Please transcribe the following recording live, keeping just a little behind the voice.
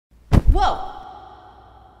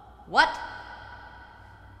What?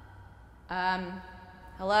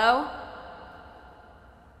 Hello?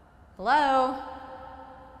 Hello?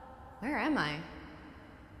 Where am I?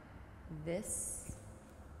 This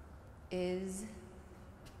is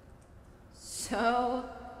so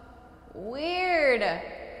weird.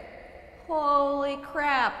 Holy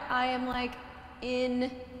crap, I am like in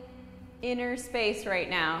inner space right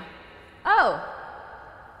now. Oh,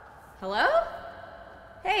 hello?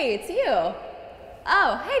 Hey, it's you.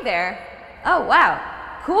 Oh, hey there. Oh,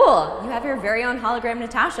 wow, cool. You have your very own hologram,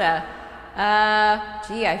 Natasha.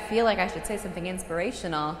 Gee, I feel like I should say something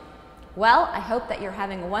inspirational. Well, I hope that you're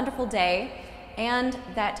having a wonderful day and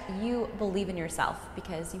that you believe in yourself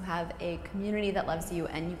because you have a community that loves you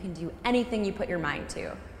and you can do anything you put your mind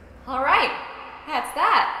to. All right, that's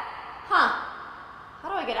that. Huh, how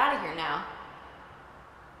do I get out of here now?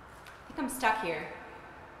 I think I'm stuck here.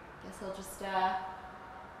 Guess I'll just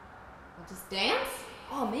dance?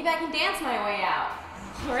 Oh, maybe I can dance my way out.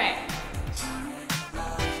 All right.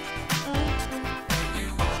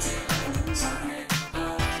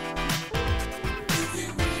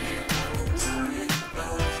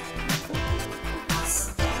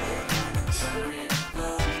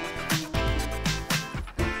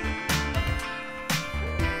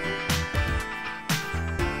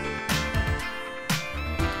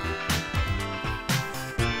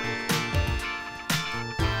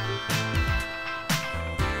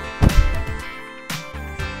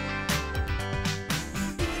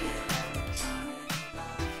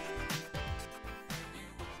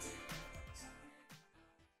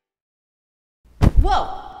 Whoa!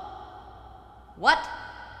 What?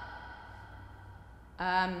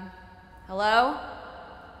 Hello?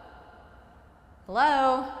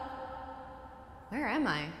 Hello? Where am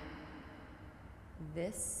I?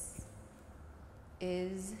 This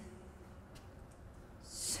is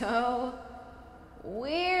so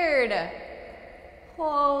weird.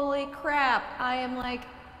 Holy crap, I am like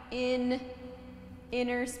in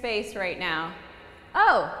inner space right now.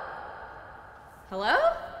 Oh, hello?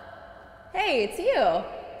 Hey, it's you.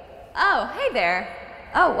 Oh, hey there.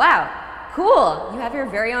 Oh, wow, cool. You have your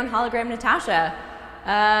very own hologram, Natasha.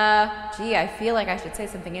 Gee, I feel like I should say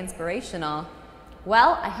something inspirational.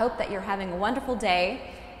 Well, I hope that you're having a wonderful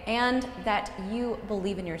day and that you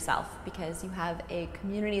believe in yourself because you have a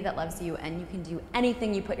community that loves you and you can do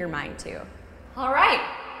anything you put your mind to. All right,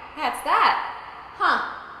 that's that. Huh,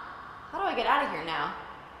 how do I get out of here now?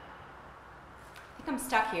 I think I'm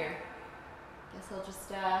stuck here. Guess I'll just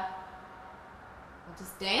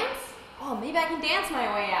dance? Oh, maybe I can dance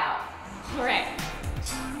my way out. All right.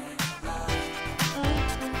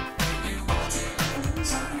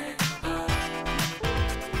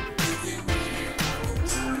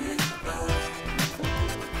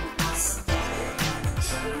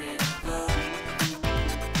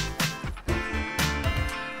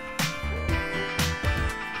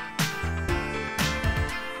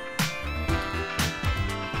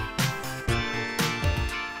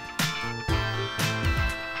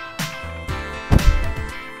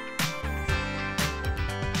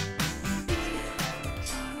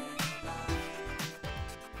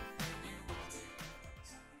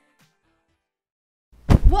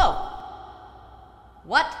 Whoa!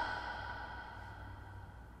 What?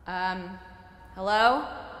 Hello?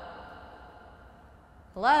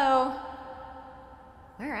 Hello?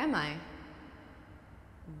 Where am I?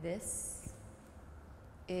 This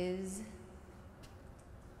is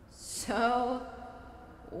so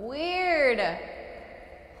weird.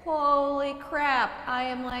 Holy crap, I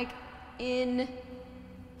am like in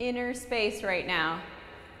inner space right now.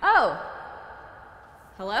 Oh,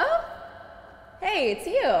 hello? Hey, it's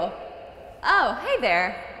you. Oh, hey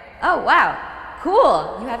there. Oh, wow,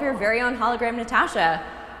 cool. You have your very own hologram, Natasha.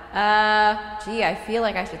 Gee, I feel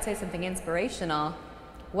like I should say something inspirational.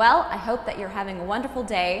 Well, I hope that you're having a wonderful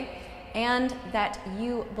day and that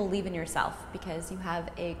you believe in yourself because you have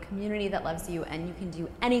a community that loves you and you can do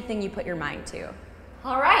anything you put your mind to.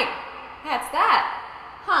 All right, that's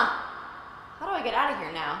that. Huh, how do I get out of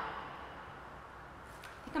here now?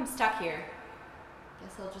 I think I'm stuck here.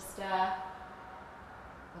 Guess I'll just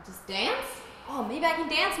dance? Oh, maybe I can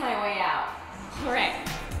dance my way out. All right.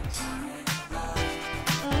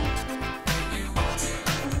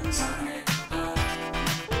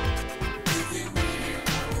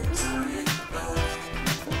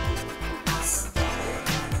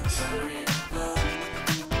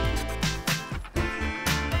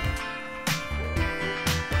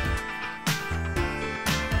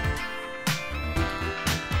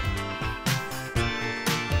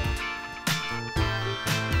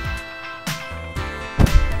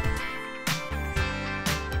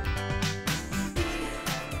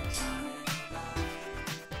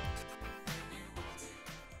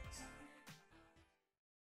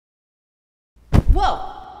 Whoa!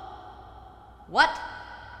 What?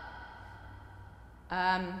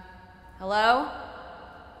 Hello?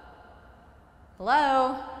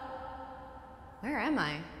 Hello? Where am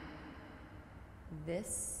I?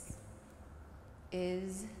 This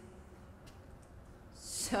is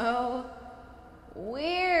so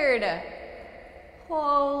weird.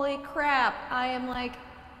 Holy crap, I am like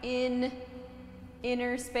in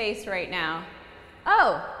inner space right now.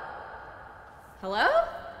 Oh, hello?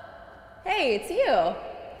 Hey, it's you.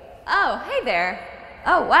 Oh, hey there.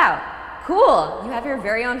 Oh, wow, cool. You have your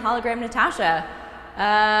very own hologram, Natasha.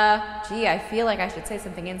 Gee, I feel like I should say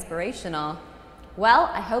something inspirational.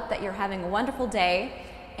 Well, I hope that you're having a wonderful day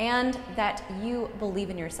and that you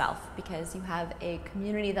believe in yourself because you have a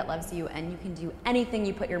community that loves you and you can do anything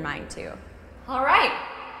you put your mind to. All right,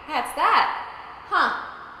 that's that. Huh,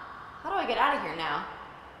 how do I get out of here now?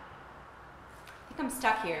 I think I'm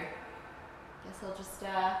stuck here. Guess I'll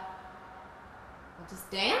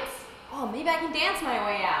just dance? Oh, maybe I can dance my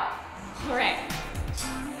way out. All right.